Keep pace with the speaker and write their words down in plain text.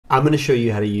I'm going to show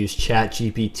you how to use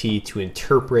ChatGPT to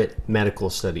interpret medical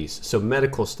studies. So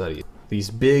medical studies, these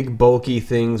big bulky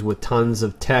things with tons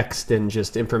of text and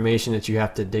just information that you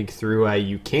have to dig through.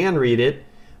 You can read it,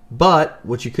 but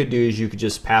what you could do is you could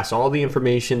just pass all the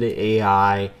information to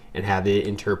AI and have it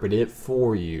interpret it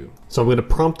for you. So I'm going to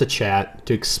prompt the chat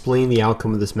to explain the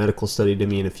outcome of this medical study to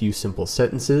me in a few simple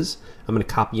sentences. I'm going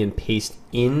to copy and paste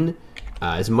in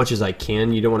as much as I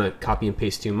can. You don't want to copy and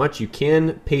paste too much. You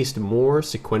can paste more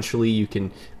sequentially. You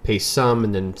can paste some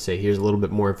and then say, here's a little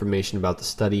bit more information about the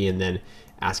study, and then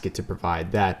ask it to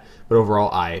provide that. But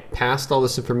overall, I passed all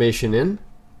this information in,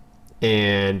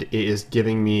 and it is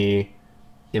giving me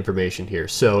information here.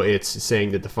 So it's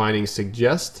saying that the findings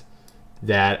suggest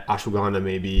that ashwagandha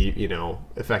may be,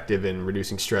 effective in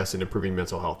reducing stress and improving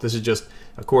mental health. This is just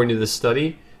according to this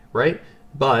study, right?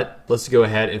 But let's go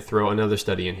ahead and throw another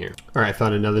study in here. All right, I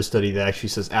found another study that actually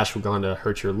says ashwagandha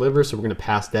hurts your liver, so we're going to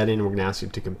pass that in and we're going to ask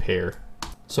it to compare.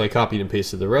 So I copied and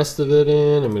pasted the rest of it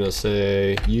in. I'm going to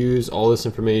say use all this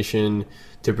information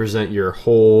to present your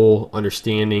whole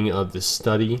understanding of the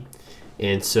study.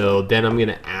 And so then I'm going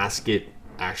to ask it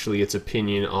actually its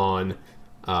opinion on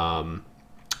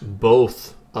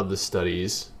both of the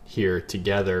studies here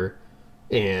together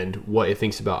and what it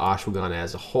thinks about ashwagandha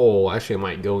as a whole. Actually, I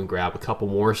might go and grab a couple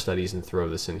more studies and throw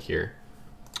this in here.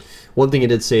 One thing it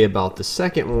did say about the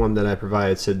second one that I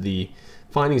provided said the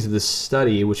findings of this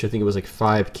study, which I think it was like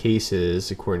 5 cases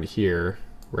according to here,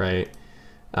 right?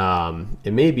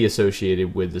 It may be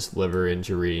associated with this liver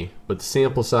injury, but the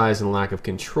sample size and lack of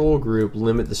control group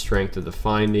limit the strength of the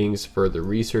findings. Further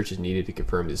research is needed to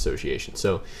confirm the association.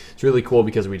 So it's really cool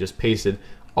because we just pasted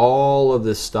all of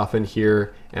this stuff in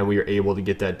here and we were able to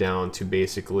get that down to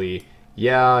basically,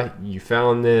 yeah, you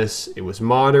found this, it was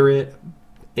moderate,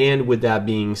 and with that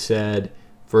being said,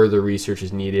 further research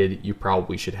is needed. You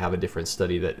probably should have a different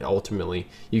study that ultimately,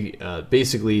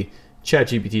 basically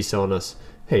ChatGPT is telling us,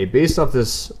 hey, based off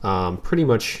this, pretty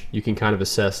much you can kind of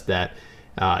assess that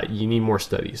you need more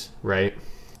studies, right?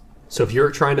 So if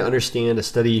you're trying to understand a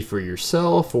study for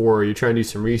yourself, or you're trying to do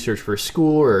some research for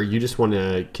school, or you just want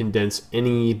to condense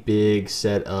any big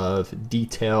set of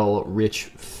detail-rich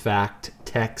fact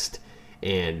text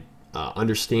and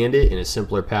understand it in a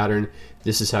simpler pattern,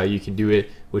 this is how you can do it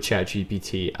with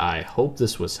ChatGPT. I hope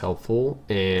this was helpful,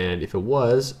 and if it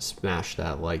was, smash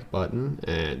that like button,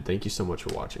 and thank you so much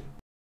for watching.